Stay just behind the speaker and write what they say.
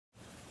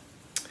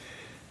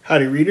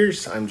Howdy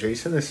readers, I'm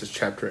Jason, this is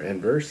Chapter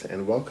and Verse,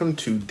 and welcome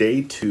to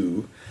Day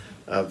 2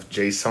 of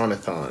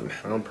Jasonathon,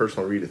 my own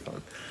personal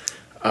readathon,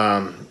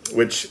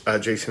 which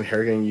Jason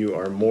Harrigan, you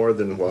are more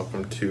than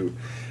welcome to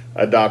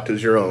adopt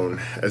as your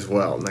own as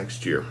well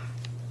next year.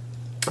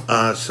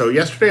 So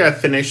yesterday I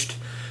finished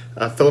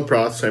Philip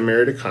Roth's I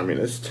Married a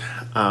Communist,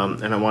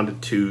 and I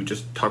wanted to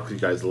just talk with you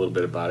guys a little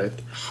bit about it.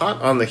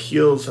 Hot on the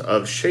heels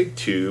of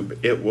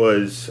ShakeTube, it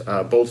was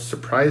both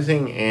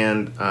surprising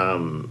and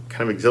kind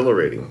of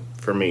exhilarating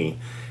for me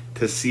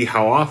to see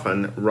how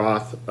often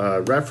Roth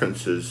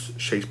references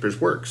Shakespeare's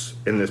works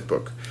in this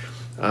book.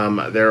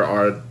 There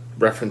are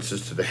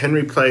references to the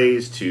Henry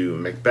plays, to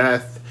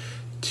Macbeth,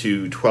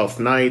 to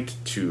Twelfth Night,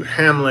 to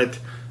Hamlet.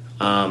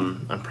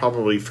 I'm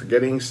probably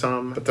forgetting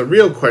some, but the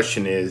real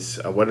question is,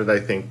 what did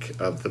I think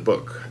of the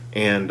book?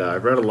 And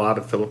I've read a lot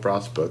of Philip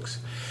Roth's books,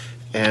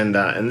 and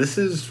this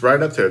is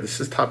right up there.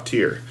 This is top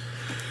tier.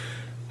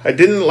 I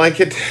didn't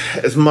like it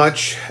as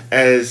much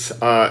as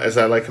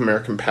I like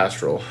American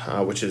Pastoral,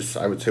 which is,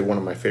 I would say, one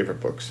of my favorite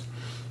books.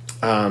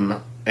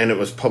 And it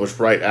was published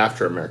right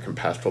after American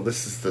Pastoral.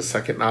 This is the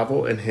second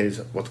novel in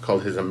his what's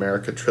called his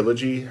America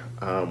trilogy,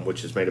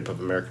 which is made up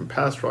of American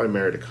Pastoral, I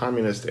Married a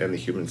Communist, and The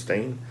Human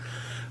Stain.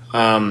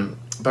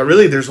 But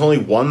really, there's only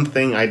one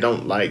thing I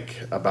don't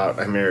like about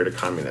I Married a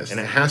Communist,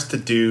 and it has to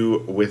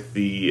do with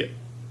the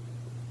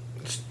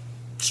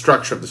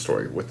structure of the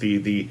story, with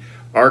the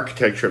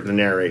architecture of the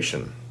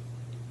narration.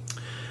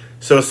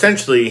 So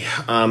essentially,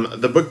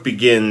 the book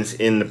begins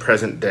in the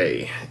present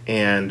day,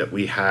 and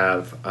we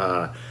have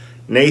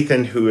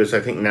Nathan, who is, I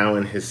think, now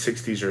in his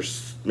 60s or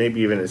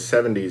maybe even his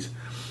 70s,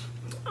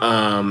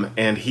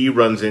 and he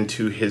runs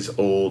into his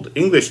old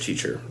English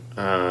teacher,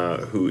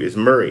 who is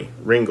Murray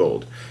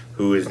Ringgold,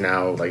 who is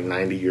now like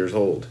 90 years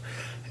old.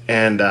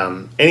 And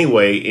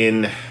anyway,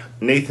 in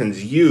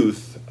Nathan's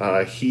youth,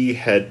 he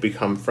had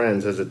become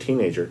friends as a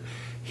teenager.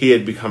 He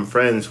had become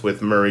friends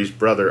with Murray's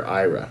brother,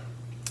 Ira.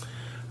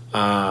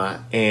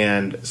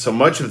 And so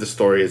much of the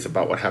story is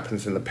about what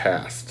happens in the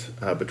past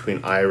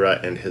between Ira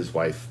and his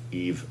wife,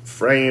 Eve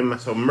Frame.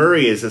 So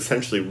Murray is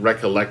essentially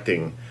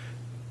recollecting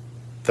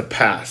the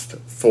past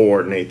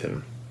for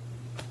Nathan.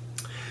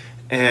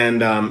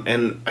 And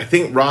I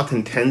think Roth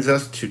intends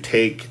us to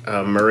take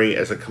Murray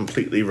as a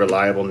completely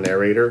reliable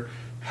narrator.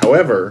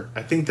 However,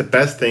 I think the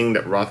best thing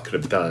that Roth could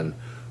have done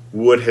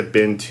would have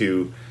been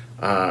to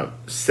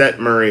set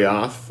Murray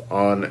off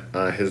on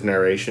his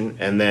narration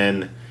and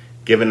then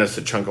given us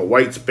a chunk of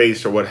white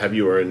space or what have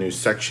you, or a new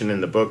section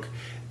in the book,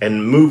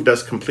 and moved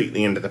us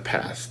completely into the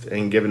past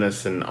and given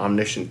us an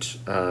omniscient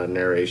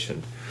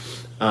narration.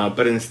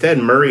 But instead,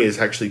 Murray is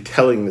actually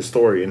telling the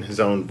story in his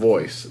own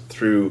voice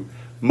through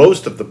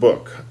most of the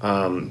book.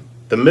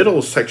 The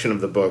middle section of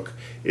the book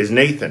is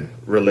Nathan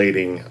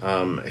relating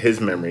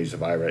his memories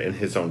of Ira in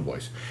his own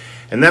voice.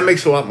 And that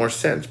makes a lot more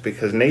sense,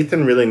 because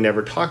Nathan really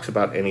never talks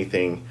about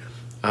anything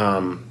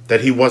that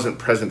he wasn't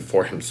present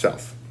for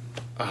himself.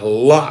 A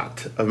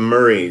lot of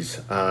Murray's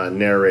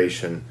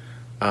narration,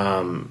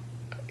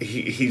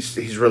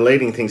 he's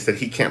relating things that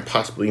he can't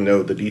possibly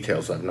know the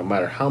details of, no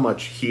matter how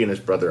much he and his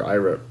brother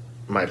Ira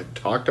might have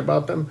talked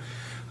about them.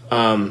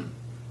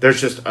 There's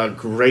just a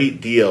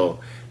great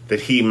deal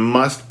that he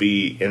must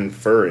be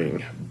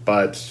inferring,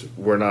 but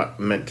we're not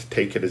meant to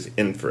take it as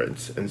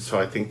inference. And so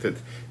I think that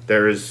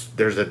there's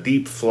a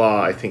deep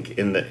flaw, I think,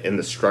 in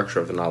the structure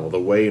of the novel, the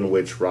way in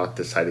which Roth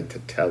decided to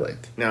tell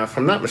it. Now, if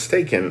I'm not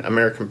mistaken,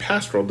 American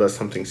Pastoral does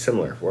something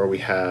similar, where we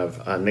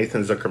have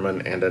Nathan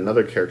Zuckerman and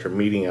another character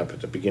meeting up at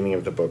the beginning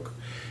of the book,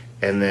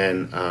 and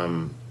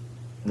then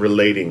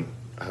relating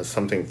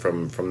something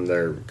from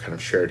their kind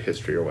of shared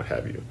history or what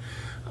have you.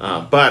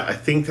 But I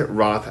think that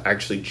Roth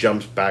actually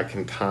jumps back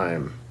in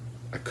time.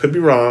 I could be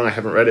wrong, I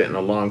haven't read it in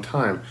a long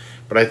time,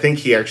 but I think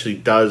he actually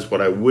does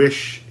what I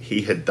wish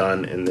he had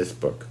done in this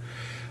book.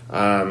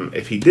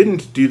 If he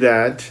didn't do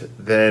that,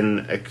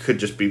 then it could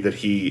just be that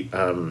he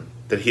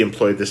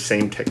employed the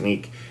same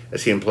technique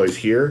as he employs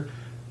here,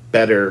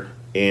 better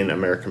in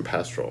American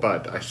Pastoral.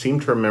 But I seem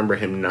to remember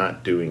him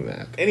not doing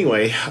that.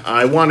 Anyway,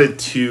 I wanted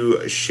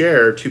to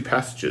share two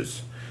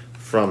passages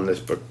from this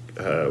book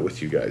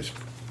with you guys.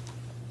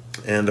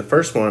 And the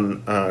first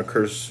one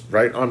occurs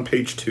right on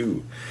page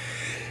 2.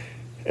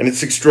 And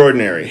it's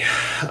extraordinary,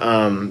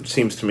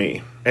 seems to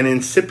me. An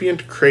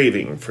incipient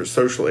craving for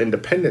social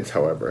independence,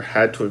 however,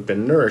 had to have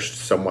been nourished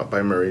somewhat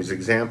by Murray's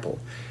example.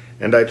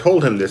 And I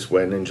told him this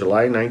when, in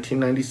July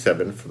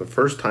 1997, for the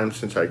first time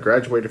since I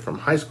graduated from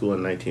high school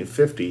in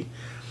 1950,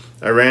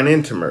 I ran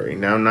into Murray,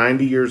 now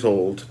 90 years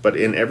old, but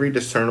in every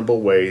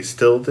discernible way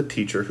still the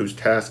teacher whose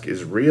task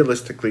is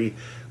realistically,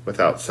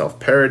 without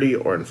self-parody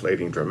or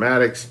inflating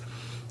dramatics,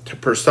 to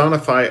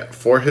personify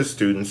for his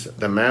students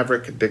the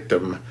maverick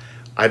dictum,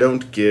 "I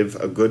don't give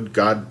a good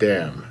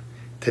goddamn,"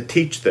 to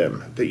teach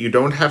them that you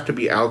don't have to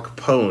be Al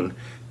Capone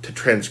to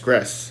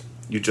transgress,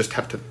 you just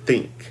have to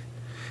think.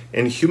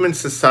 In human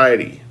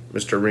society,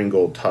 Mr.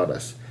 Ringgold taught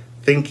us,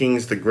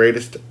 thinking's the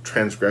greatest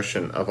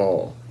transgression of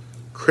all.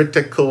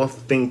 Critical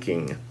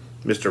thinking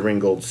Mr.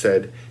 Ringgold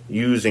said,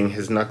 using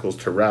his knuckles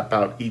to rap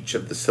out each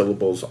of the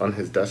syllables on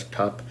his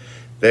desktop.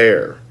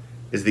 There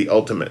is the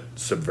ultimate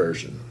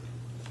subversion.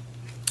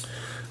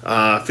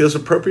 Feels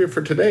appropriate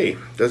for today,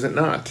 does it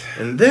not?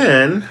 And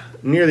then,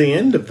 near the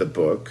end of the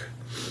book,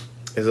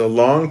 is a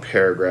long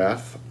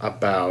paragraph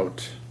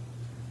about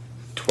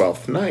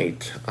Twelfth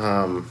Night.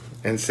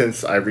 And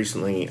since I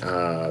recently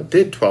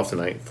did Twelfth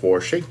Night for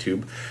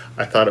ShakeTube,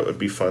 I thought it would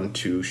be fun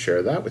to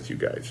share that with you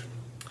guys.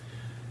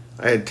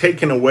 I had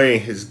taken away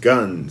his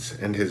guns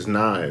and his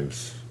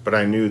knives, but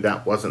I knew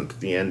that wasn't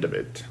the end of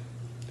it.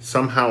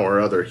 Somehow or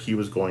other, he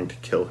was going to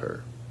kill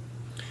her.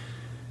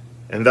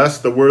 And thus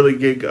the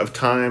whirligig of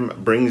time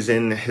brings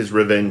in his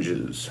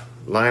revenges.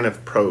 Line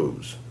of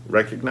prose.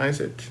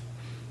 Recognize it?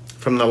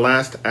 From the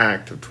last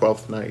act of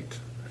Twelfth Night,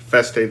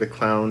 Feste the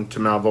Clown to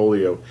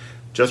Malvolio,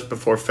 just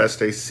before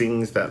Feste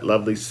sings that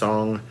lovely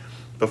song,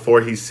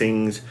 before he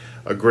sings,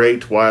 a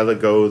great while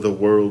ago the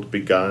world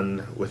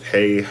begun, with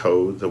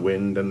hey-ho, the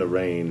wind and the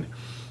rain,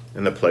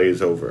 and the play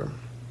is over.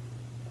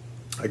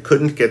 I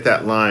couldn't get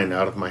that line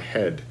out of my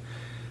head.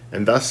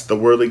 And thus the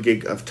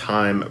whirligig of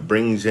time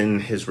brings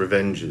in his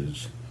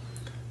revenges.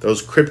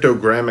 Those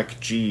cryptogrammic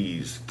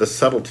G's, the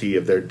subtlety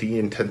of their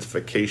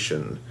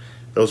de-intensification,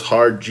 those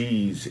hard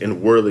G's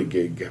in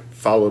whirligig,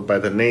 followed by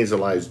the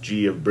nasalized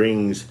G of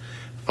brings,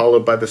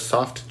 followed by the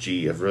soft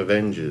G of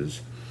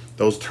revenges.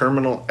 Those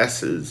terminal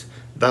S's,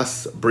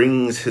 thus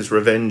brings his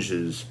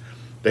revenges.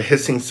 The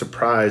hissing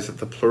surprise of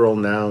the plural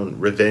noun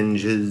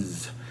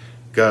revenges.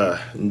 G,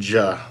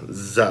 j,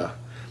 z.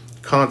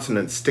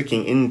 Consonants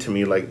sticking into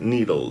me like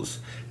needles,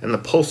 and the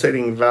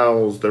pulsating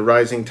vowels, the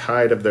rising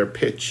tide of their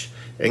pitch,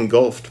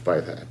 engulfed by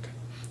that.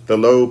 The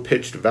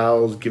low-pitched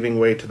vowels giving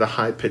way to the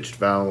high-pitched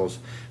vowels,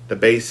 the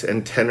bass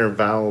and tenor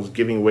vowels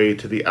giving way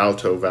to the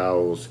alto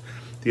vowels,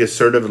 the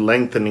assertive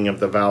lengthening of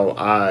the vowel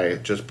I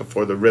just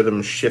before the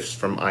rhythm shifts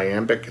from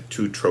iambic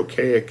to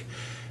trochaic,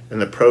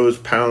 and the prose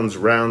pounds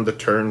round the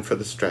turn for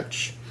the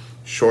stretch.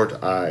 Short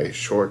I,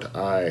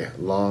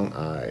 long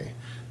I.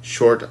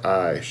 Short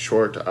I,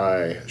 short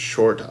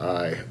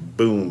I,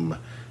 boom,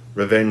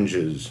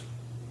 revenges.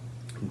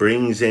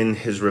 Brings in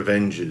his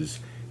revenges,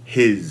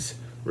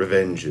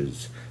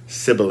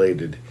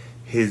 sibilated,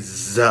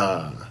 his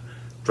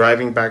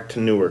driving back to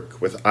Newark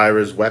with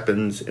Ira's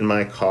weapons in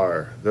my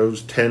car.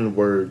 Those 10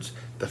 words,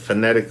 the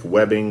phonetic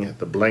webbing,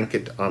 the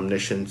blanket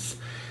omniscience.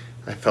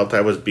 I felt I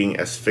was being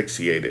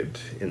asphyxiated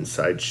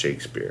inside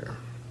Shakespeare.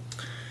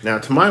 Now,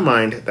 to my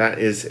mind, that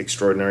is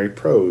extraordinary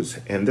prose,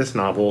 and this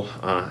novel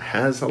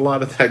has a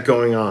lot of that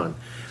going on.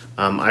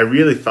 I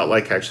really felt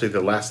like actually the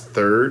last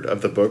third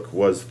of the book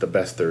was the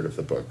best third of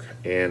the book,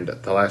 and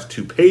the last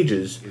 2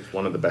 pages is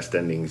one of the best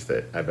endings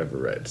that I've ever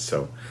read.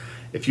 So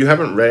if you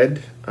haven't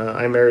read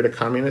I Married a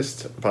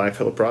Communist by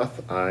Philip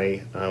Roth,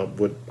 I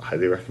would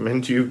highly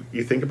recommend you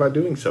think about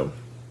doing so.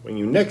 When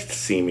you next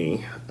see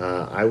me,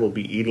 I will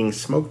be eating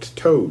smoked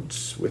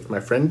toads with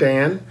my friend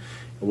Dan.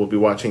 We'll be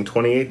watching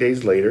 28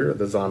 Days Later,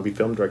 the zombie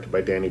film directed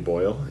by Danny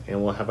Boyle,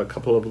 and we'll have a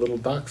couple of little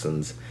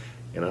dachshunds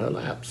in our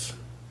laps.